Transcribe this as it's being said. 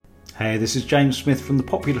Hey, this is James Smith from The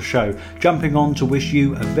Popular Show, jumping on to wish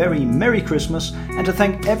you a very Merry Christmas and to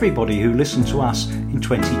thank everybody who listened to us in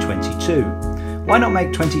 2022. Why not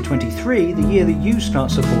make 2023 the year that you start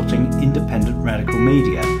supporting independent radical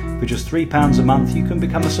media? For just £3 a month you can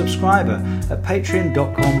become a subscriber at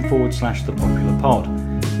patreon.com/thepopularpod.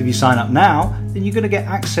 If you sign up now, then you're going to get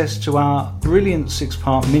access to our brilliant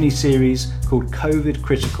 6-part mini-series called COVID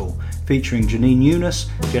Critical, featuring Janine Eunice,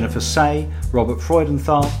 Jennifer Say, Robert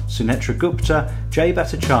Freudenthal, Sunetra Gupta, Jay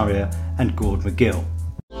Bhattacharya and Gord McGill.